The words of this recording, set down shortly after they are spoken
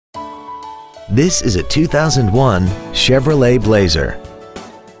This is a 2001 Chevrolet Blazer.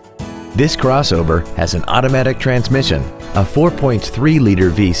 This crossover has an automatic transmission, a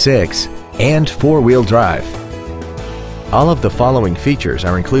 4.3-liter V6, and four-wheel drive. All of the following features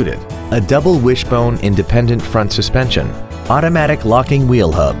are included: a double wishbone independent front suspension, automatic locking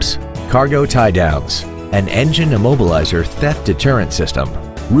wheel hubs, cargo tie-downs, an engine immobilizer theft deterrent system,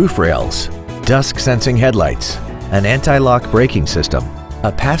 roof rails, dusk sensing headlights, an anti-lock braking system,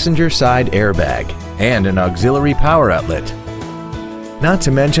 a passenger side airbag, and an auxiliary power outlet. Not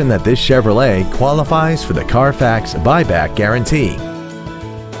to mention that this Chevrolet qualifies for the Carfax buyback guarantee.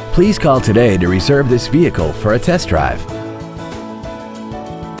 Please call today to reserve this vehicle for a test drive.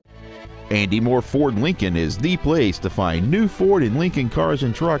 Andy Mohr Ford Lincoln is the place to find new Ford and Lincoln cars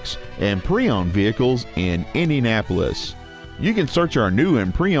and trucks and pre-owned vehicles in Indianapolis. You can search our new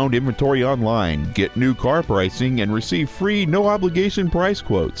and pre-owned inventory online, get new car pricing, and receive free no-obligation price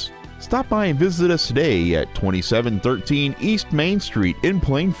quotes. Stop by and visit us today at 2713 East Main Street in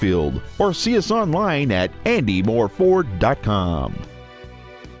Plainfield, or see us online at andymohrford.com.